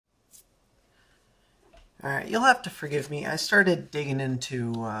Alright, you'll have to forgive me. I started digging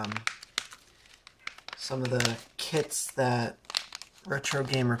into some of the kits that Retro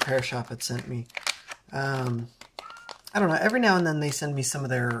Game Repair Shop had sent me. I don't know, every now and then they send me some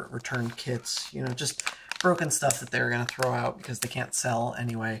of their return kits, you know, just broken stuff that they're going to throw out because they can't sell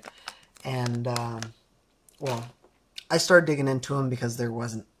anyway. And, well, I started digging into them because there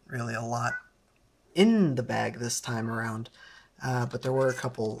wasn't really a lot in the bag this time around. But there were a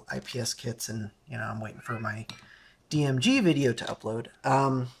couple IPS kits, and, you know, I'm waiting for my DMG video to upload.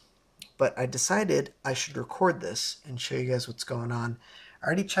 But I decided I should record this and show you guys what's going on. I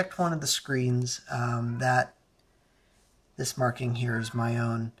already checked one of the screens. This marking here is my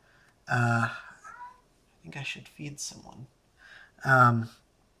own. I think I should feed someone.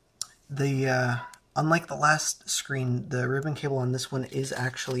 Unlike the last screen, the ribbon cable on this one is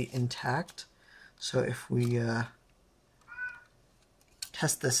actually intact. So if we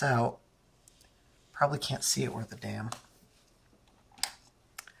test this out, probably can't see it worth a damn.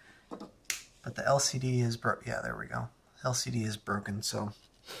 But the LCD is broken. Yeah, there we go. LCD is broken, so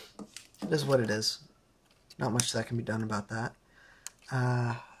it is what it is. Not much that can be done about that.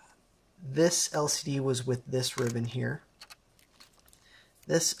 This LCD was with this ribbon here.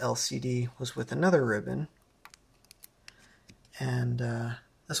 This LCD was with another ribbon. And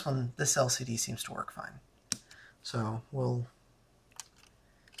this LCD seems to work fine. So we'll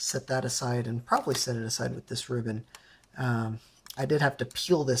set that aside and probably set it aside with this ribbon. I did have to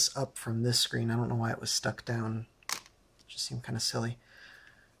peel this up from this screen. I don't know why it was stuck down. It just seemed kind of silly.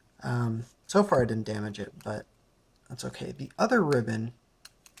 So far I didn't damage it, but that's okay. The other ribbon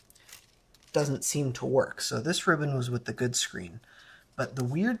doesn't seem to work. So this ribbon was with the good screen. But the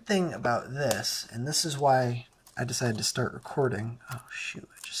weird thing about this, and this is why I decided to start recording. Oh shoot,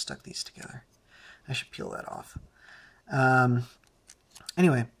 I just stuck these together. I should peel that off.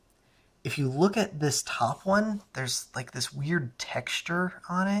 Anyway, if you look at this top one, there's like this weird texture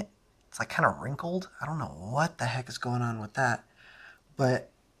on it. It's like kind of wrinkled. I don't know what the heck is going on with that. But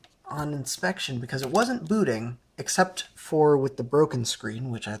on inspection, because it wasn't booting, except for with the broken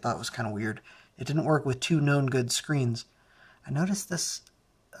screen, which I thought was kind of weird, it didn't work with two known good screens. I noticed this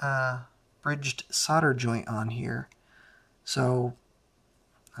bridged solder joint on here. So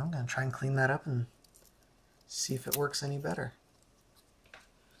I'm going to try and clean that up and see if it works any better.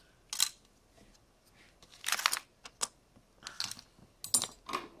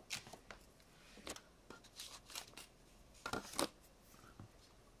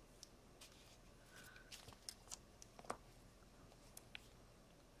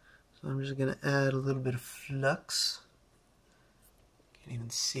 So I'm just going to add a little bit of flux. Can't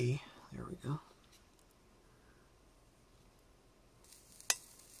even see. There we go.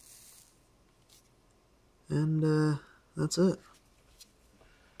 And that's it.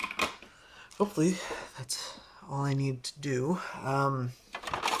 Hopefully that's all I need to do.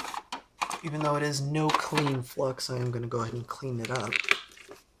 Even though it is no clean flux, I am going to go ahead and clean it up.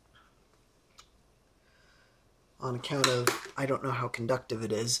 On account of, I don't know how conductive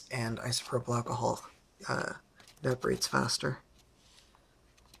it is, and isopropyl alcohol evaporates faster.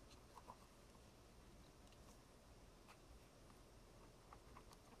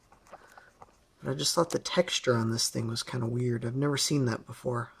 But I just thought the texture on this thing was kind of weird. I've never seen that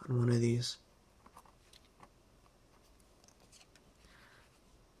before on one of these.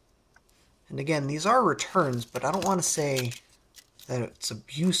 And again, these are returns, but I don't want to say that it's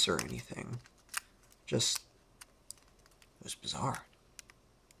abuse or anything. Just, it was bizarre.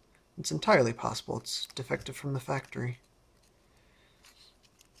 It's entirely possible it's defective from the factory.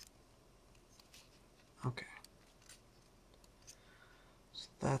 Okay. So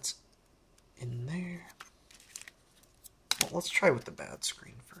that's in there. Well, let's try with the bad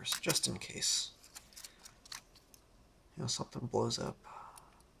screen first, just in case. You know, something blows up.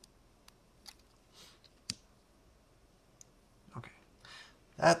 Okay.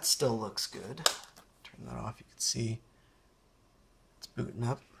 That still looks good. Turn that off, you can see it's booting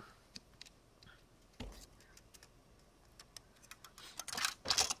up.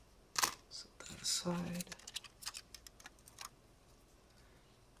 Set that aside.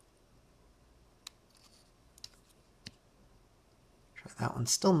 Try that one,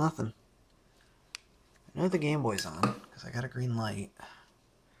 still nothing. I know the Game Boy's on, because I got a green light.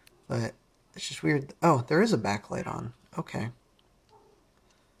 But it's just weird. Oh, there is a backlight on. Okay.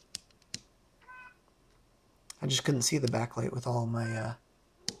 I just couldn't see the backlight with all my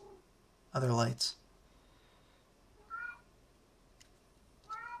other lights.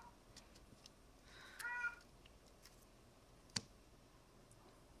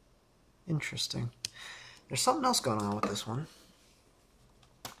 Interesting. There's something else going on with this one.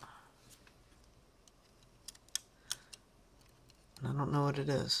 don't know what it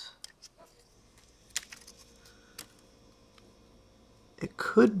is. It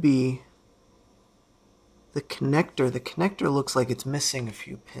could be the connector. The connector looks like it's missing a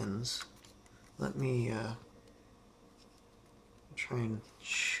few pins. Let me try and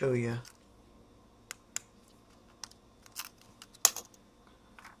show you.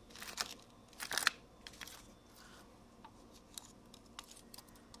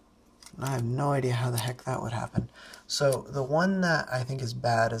 I have no idea how the heck that would happen. So the one that I think is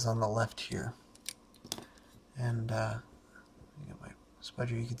bad is on the left here. And let me get my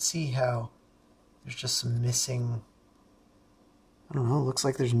spudger. You can see how there's just some missing, I don't know, it looks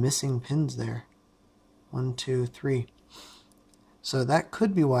like there's missing pins there. 1, 2, 3. So that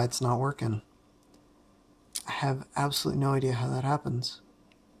could be why it's not working. I have absolutely no idea how that happens.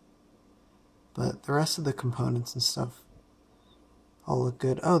 But the rest of the components and stuff all look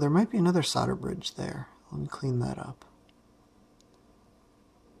good. Oh, there might be another solder bridge there. Let me clean that up.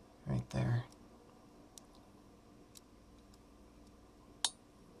 Right there.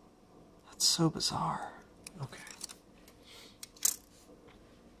 That's so bizarre. Okay.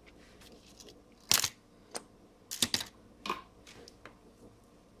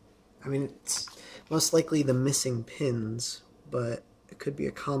 I mean, it's most likely the missing pins, but it could be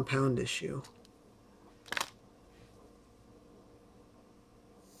a compound issue.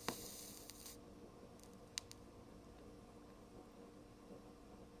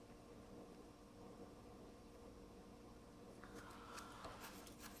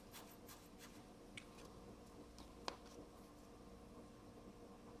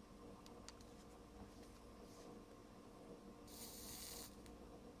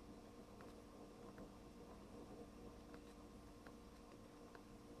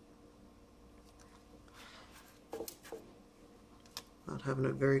 Not having a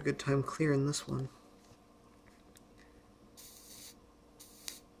very good time clearing this one.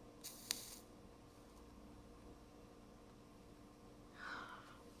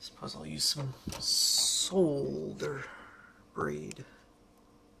 Suppose I'll use some solder braid.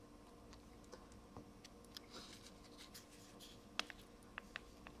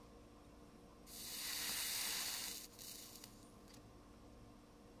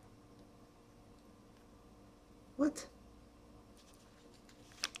 What?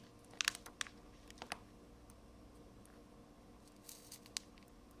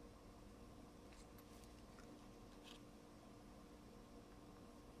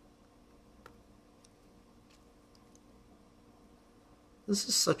 This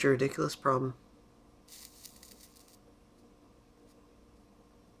is such a ridiculous problem.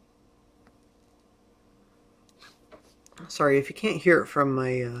 Sorry if you can't hear it from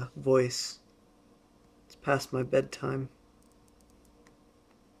my voice. It's past my bedtime.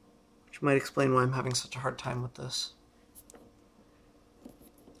 Which might explain why I'm having such a hard time with this.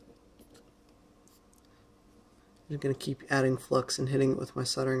 I'm just going to keep adding flux and hitting it with my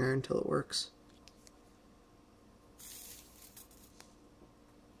soldering iron until it works.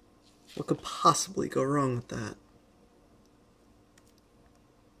 What could possibly go wrong with that?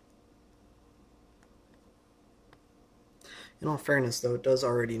 In all fairness, though, it does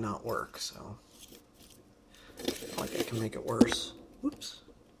already not work, so it's not like I can make it worse. Whoops.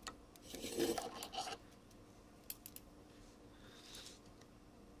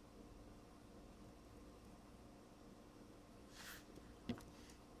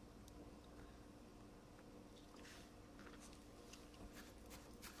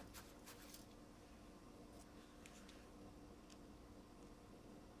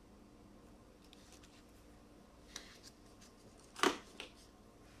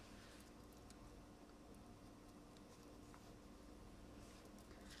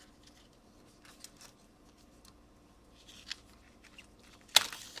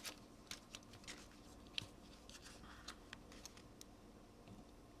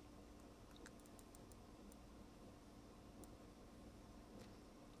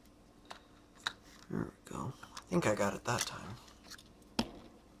 There we go. I think I got it that time.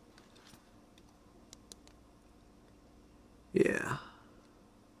 Yeah.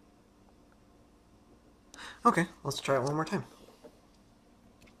 Okay, let's try it one more time.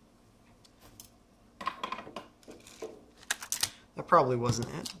 That probably wasn't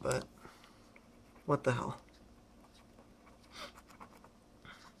it, but what the hell.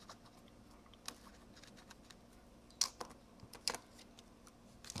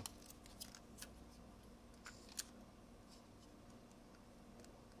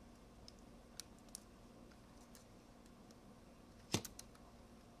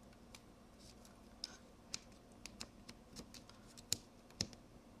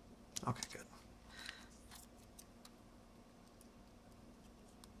 Okay, good.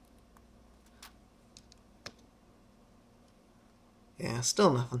 Yeah,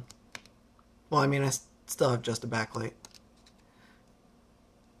 still nothing. Well, I mean, I still have just a backlight.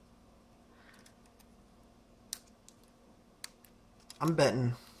 I'm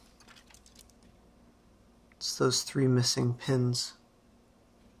betting it's those 3 missing pins.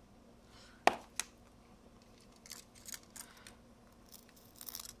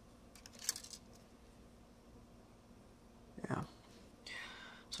 Yeah.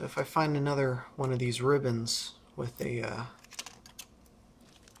 So if I find another one of these ribbons with a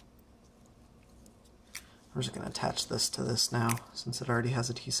I'm just going to attach this to this now, since it already has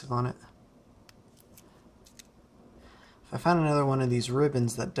adhesive on it. If I find another one of these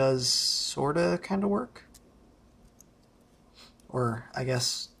ribbons that does sorta kinda work, or I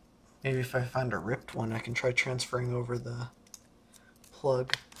guess maybe if I find a ripped one, I can try transferring over the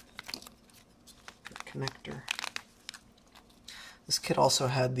plug connector. This kit also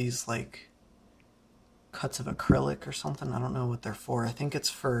had these like cuts of acrylic or something. I don't know what they're for. I think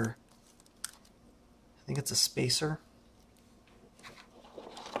it's a spacer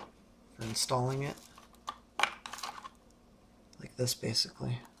for installing it. Like this,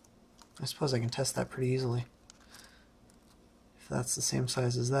 basically. I suppose I can test that pretty easily. If that's the same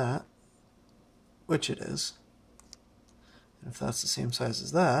size as that, which it is. And if that's the same size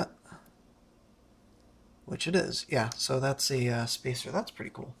as that, which it is. Yeah, so that's a spacer. That's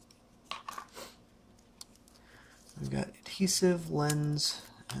pretty cool. We've got adhesive, lens,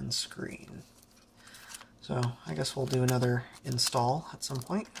 and screen. So I guess we'll do another install at some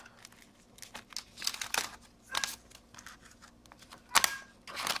point.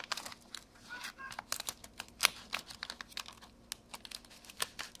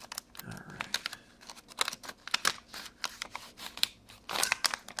 Alright.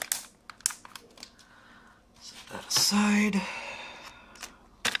 Set that aside.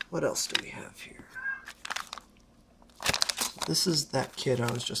 What else do we have here? This is that kit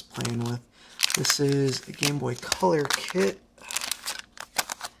I was just playing with. This is a Game Boy Color kit,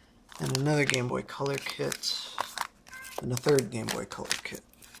 and another Game Boy Color kit, and a third Game Boy Color kit.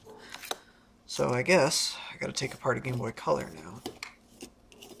 So I guess I gotta take apart a Game Boy Color now.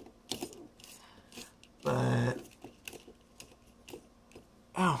 But,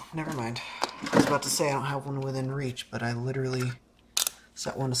 oh, never mind. I was about to say I don't have one within reach, but I literally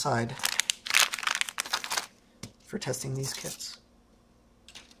set one aside for testing these kits.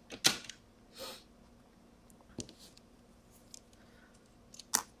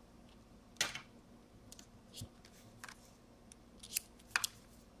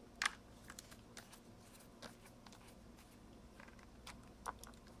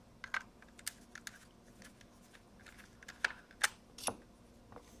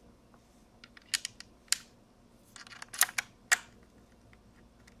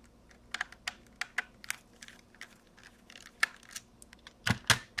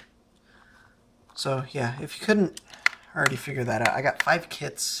 So yeah, if you couldn't already figure that out, I got 5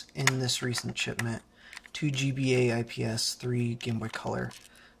 kits in this recent shipment. 2 GBA IPS, 3 Game Boy Color.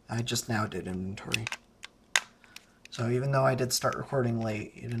 I just now did inventory. So even though I did start recording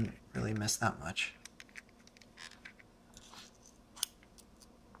late, you didn't really miss that much.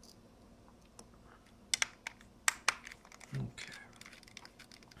 Okay.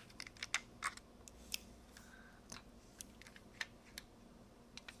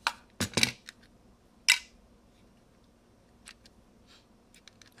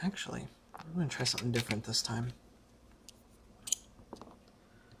 Actually, I'm going to try something different this time.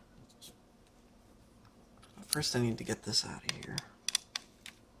 But first I need to get this out of here.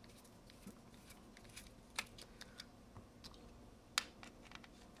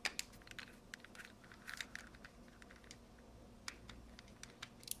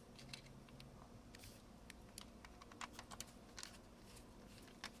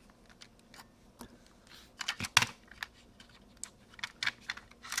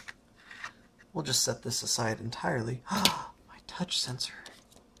 We'll just set this aside entirely. My touch sensor.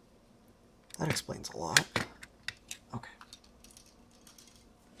 That explains a lot. Okay.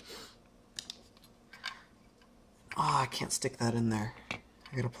 I can't stick that in there.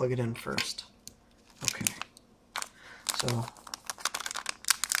 I gotta plug it in first. Okay. So,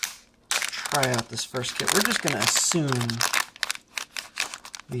 try out this first kit. We're just gonna assume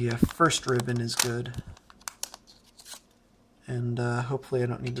the first ribbon is good. And hopefully I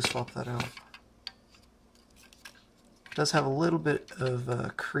don't need to swap that out. It does have a little bit of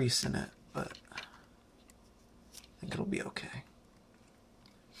a crease in it, but I think it'll be okay.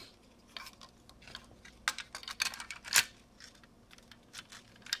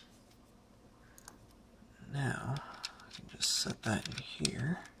 Now, I can just set that in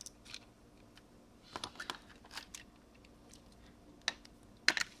here.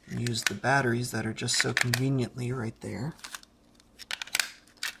 use the batteries that are just so conveniently right there.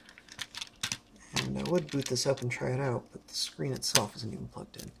 And I would boot this up and try it out, but the screen itself isn't even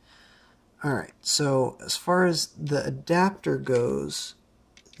plugged in. Alright, so as far as the adapter goes,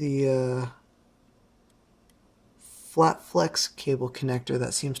 the flat flex cable connector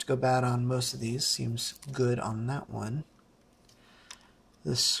that seems to go bad on most of these seems good on that one.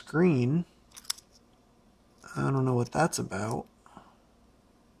 The screen, I don't know what that's about,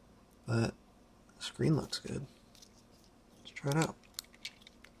 but the screen looks good. Let's try it out.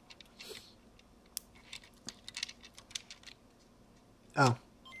 Oh,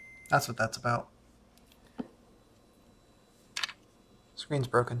 that's what that's about. Screen's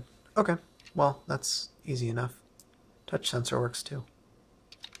broken. Okay, well, that's easy enough. Touch sensor works too.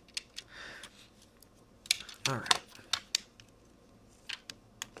 Alright.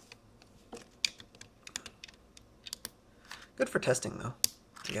 Good for testing though,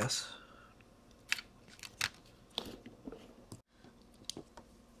 I guess.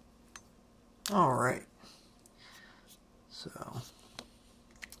 Alright. So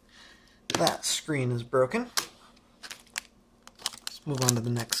that screen is broken. Let's move on to the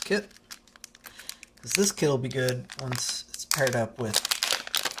next kit. Because this kit will be good once it's paired up with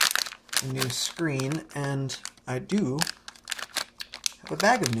a new screen, and I do have a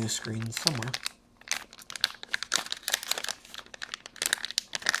bag of new screens somewhere.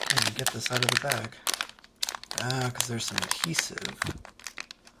 Let me get this out of the bag. Ah, because there's some adhesive.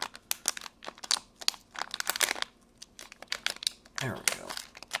 There we go.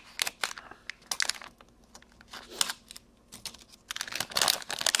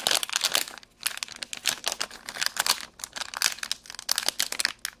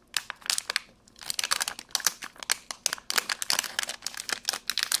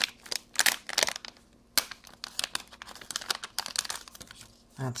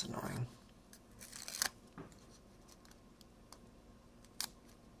 That's annoying.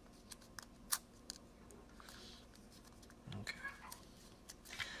 Okay.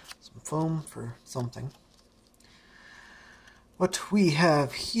 Some foam for something. What we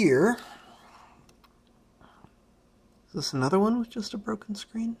have here, is this another one with just a broken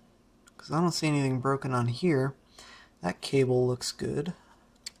screen? Because I don't see anything broken on here. That cable looks good.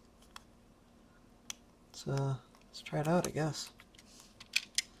 Let's try it out, I guess.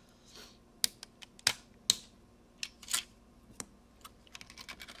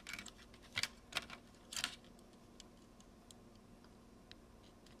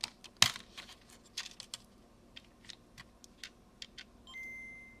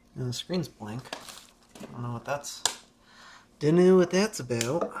 And the screen's blank. I don't know what that's... Don't know what that's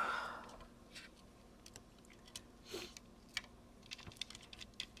about.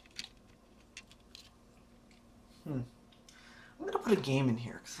 I'm gonna put a game in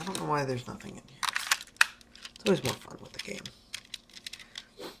here, because I don't know why there's nothing in here. It's always more fun with the game.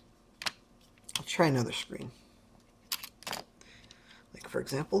 I'll try another screen. Like, for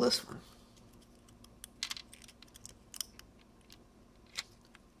example, this one.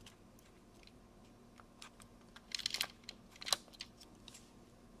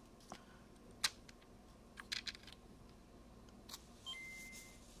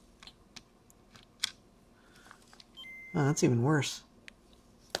 Oh, that's even worse.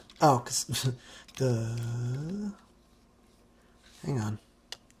 Oh, because the... Hang on.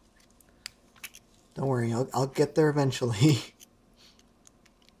 Don't worry, I'll get there eventually.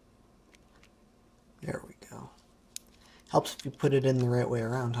 There we go. Helps if you put it in the right way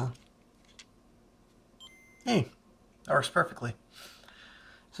around, huh? Hey, that works perfectly.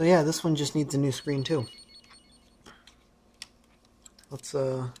 So yeah, this one just needs a new screen too. Let's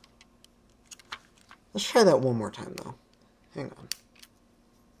try that one more time though. Hang on.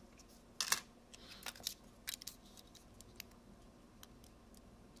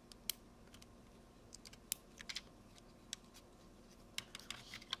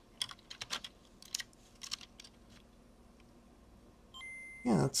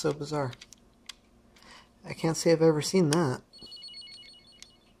 Yeah, that's so bizarre. I can't say I've ever seen that.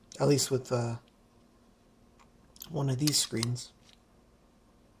 At least with one of these screens.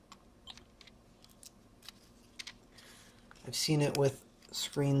 I've seen it with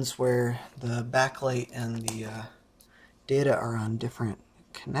screens where the backlight and the data are on different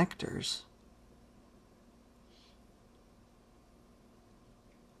connectors.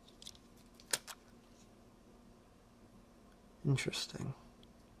 Interesting.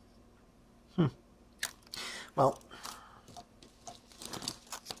 Well,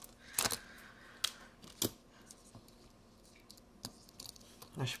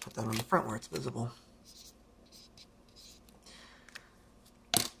 I should put that on the front where it's visible.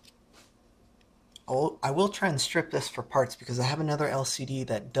 I will try and strip this for parts because I have another LCD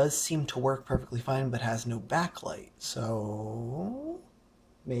that does seem to work perfectly fine but has no backlight. So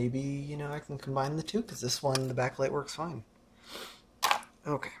maybe, you know, I can combine the two because this one, the backlight works fine.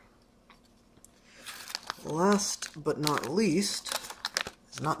 Okay. Last but not least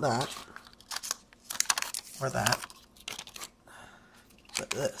is not that or that, but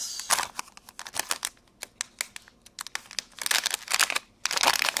this.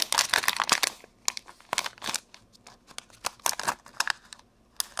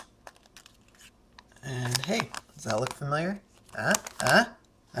 And hey, does that look familiar?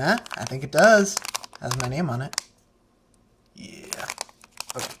 I think it does. Has my name on it. Yeah.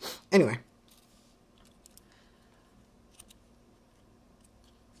 Okay. Anyway.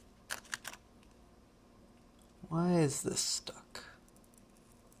 Why is this stuck?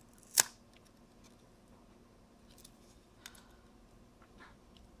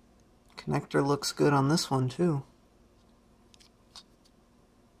 Connector looks good on this one too.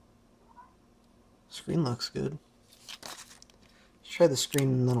 Screen looks good. Let's try the screen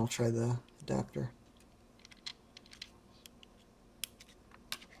and then I'll try the adapter.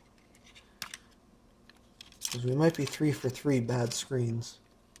 Because we might be 3 for 3 bad screens.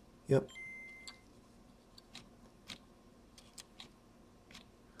 Yep.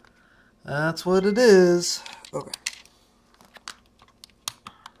 That's what it is. Okay.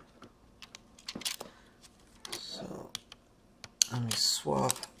 So, let me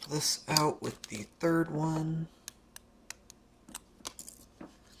swap this out with the third one.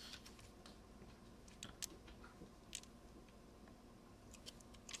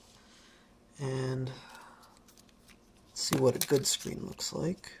 And see what a good screen looks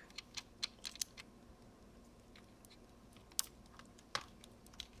like.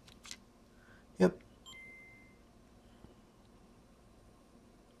 Yep.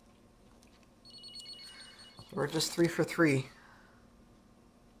 We're just 3 for 3.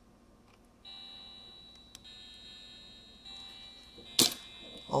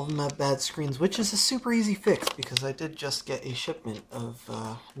 All of them have bad screens, which is a super easy fix because I did just get a shipment of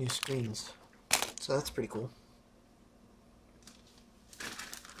new screens. So that's pretty cool.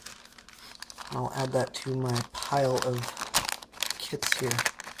 I'll add that to my pile of kits here.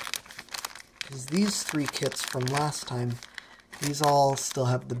 Because these 3 kits from last time, these all still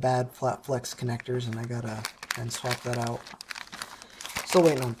have the bad flat flex connectors, and I gotta try and swap that out. Still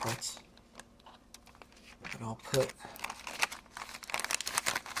waiting on parts. But I'll put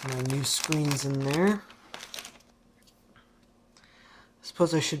my new screens in there. I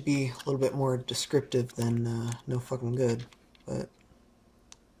suppose I should be a little bit more descriptive than no fucking good, but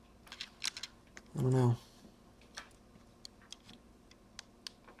I don't know.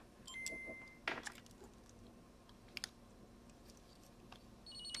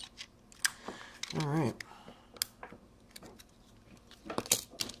 Alright.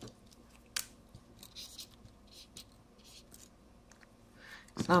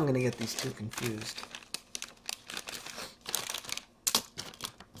 So now I'm going to get these two confused.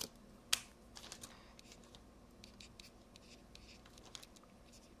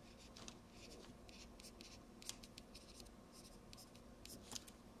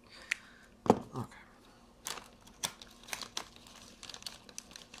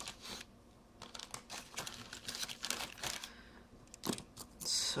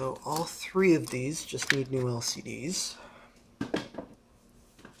 So all 3 of these just need new LCDs.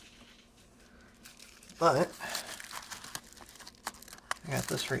 But I got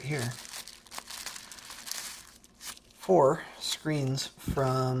this right here. 4 screens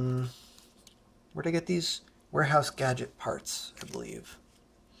from, where'd I get these? Warehouse Gadget Parts, I believe.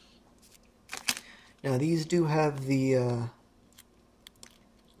 Now these do have the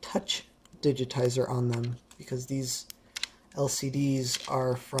touch digitizer on them because these LCDs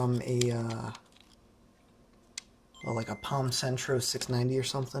are from a well, like a Palm Centro 690 or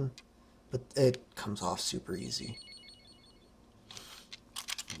something, but it comes off super easy.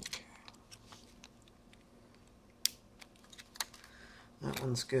 Okay. That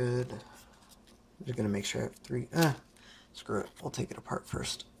one's good. I'm just gonna make sure I have 3. Screw it. We'll take it apart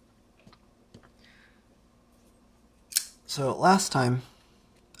first. So last time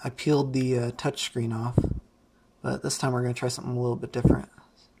I peeled the touch screen off, but this time we're going to try something a little bit different.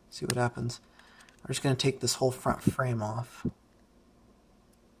 See what happens. We're just going to take this whole front frame off.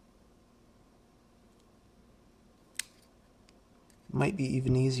 Might be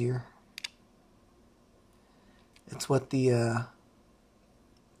even easier. It's what the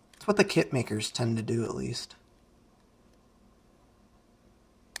kit makers tend to do, at least.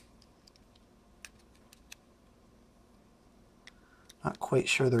 Not quite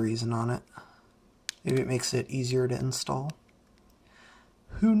sure the reason on it. Maybe it makes it easier to install.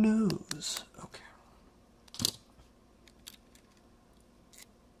 Who knows? Okay.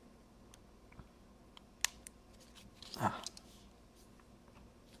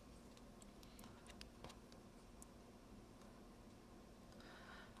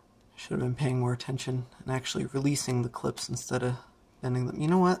 Should have been paying more attention and actually releasing the clips instead of bending them. You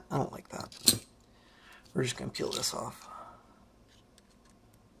know what? I don't like that. We're just going to peel this off.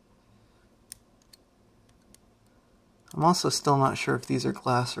 I'm also still not sure if these are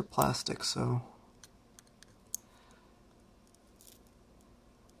glass or plastic, so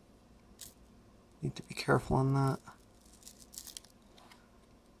need to be careful on that.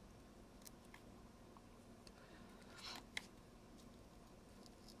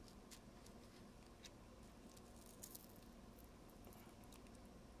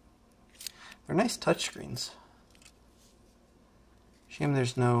 They're nice touchscreens. Shame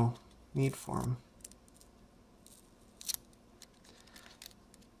there's no need for them.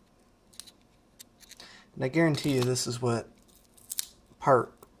 And I guarantee you this is what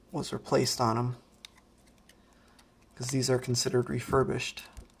part was replaced on them, because these are considered refurbished.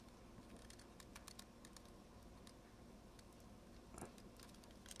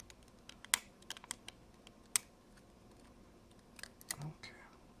 Okay.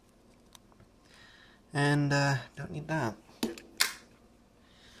 And don't need that.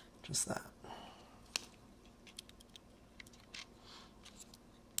 Just that.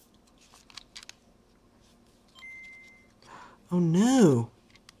 Oh no!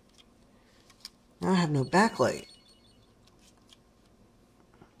 Now I have no backlight.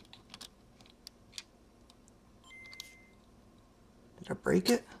 Did I break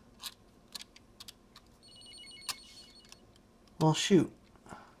it? Well, shoot.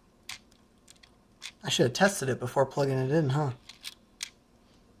 I should have tested it before plugging it in, huh?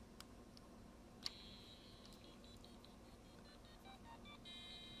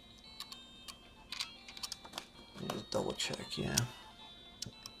 Just double check, yeah.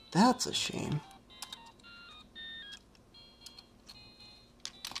 That's a shame.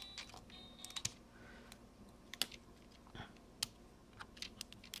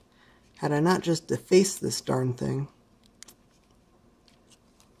 Had I not just defaced this darn thing,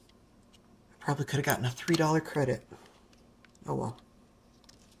 I probably could have gotten a $3 credit. Oh well.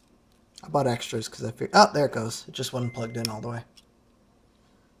 I bought extras because I figured... Oh, there it goes. It just wasn't plugged in all the way.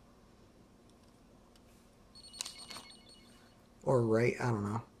 Or right, I don't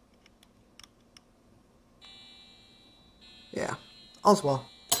know. Yeah, all's well.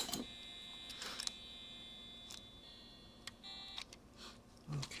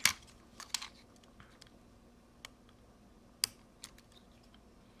 Okay.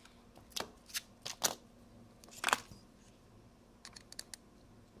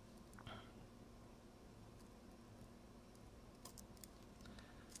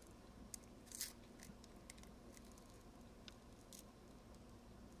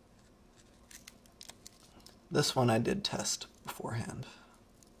 This one I did test beforehand.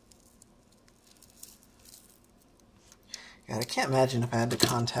 God, I can't imagine if I had to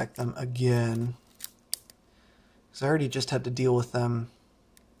contact them again, because I already just had to deal with them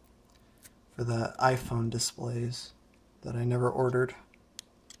for the iPhone displays that I never ordered.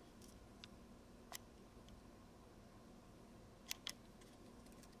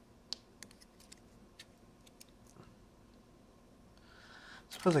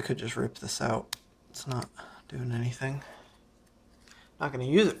 I suppose I could just rip this out. It's not doing anything. Not going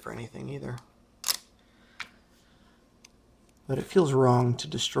to use it for anything either. But it feels wrong to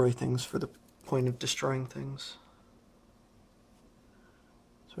destroy things for the point of destroying things.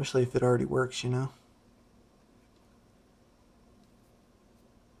 Especially if it already works, you know?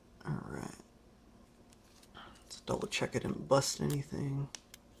 Alright. Let's double check it didn't bust anything.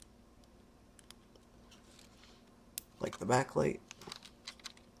 Like the backlight.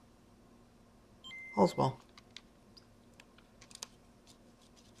 All's well.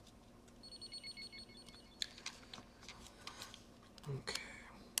 Okay.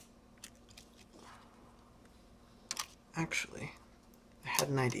 Actually, I had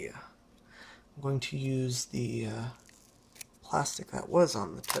an idea. I'm going to use the plastic that was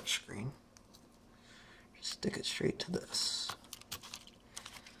on the touchscreen. Just stick it straight to this.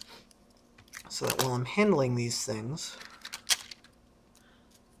 So that while I'm handling these things,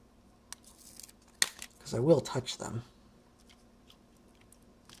 because I will touch them,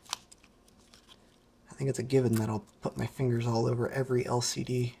 I think it's a given that I'll put my fingers all over every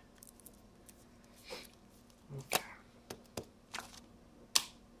LCD. Okay.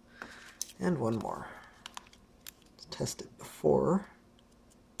 And one more. Let's test it before.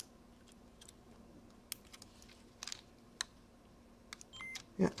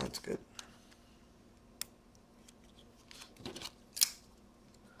 Yeah, that's good.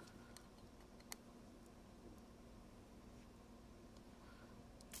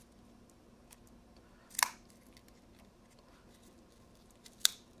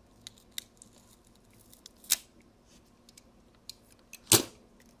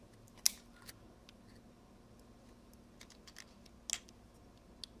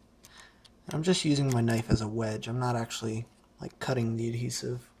 I'm just using my knife as a wedge. I'm not actually like cutting the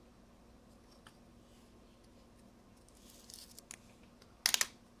adhesive.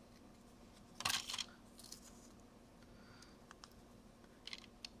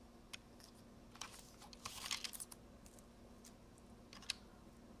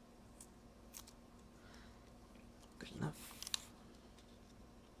 Good enough.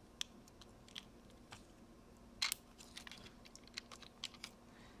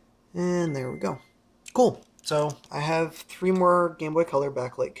 And there we go. Cool. So I have 3 more Game Boy Color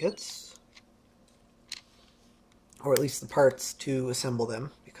backlight kits, or at least the parts to assemble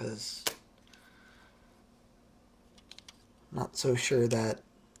them, because I'm not so sure that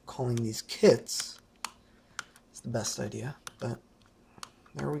calling these kits is the best idea, but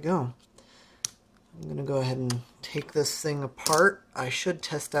there we go. I'm going to go ahead and take this thing apart. I should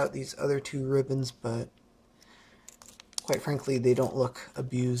test out these other 2 ribbons, but quite frankly they don't look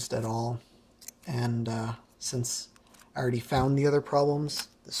abused at all. And since I already found the other problems,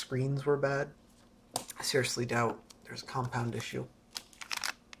 the screens were bad, I seriously doubt there's a compound issue.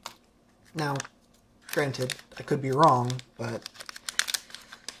 Now, granted, I could be wrong, but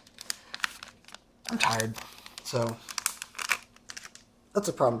I'm tired, so that's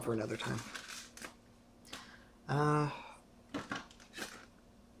a problem for another time.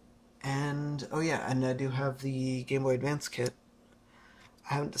 And, oh yeah, and I do have the Game Boy Advance kit.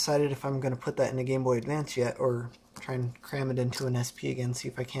 I haven't decided if I'm going to put that in a Game Boy Advance yet, or try and cram it into an SP again, see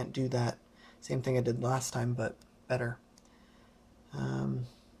if I can't do that. Same thing I did last time, but better.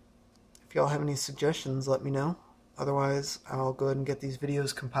 If y'all have any suggestions, let me know. Otherwise, I'll go ahead and get these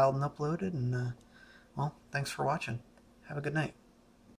videos compiled and uploaded, and, well, thanks for watching. Have a good night.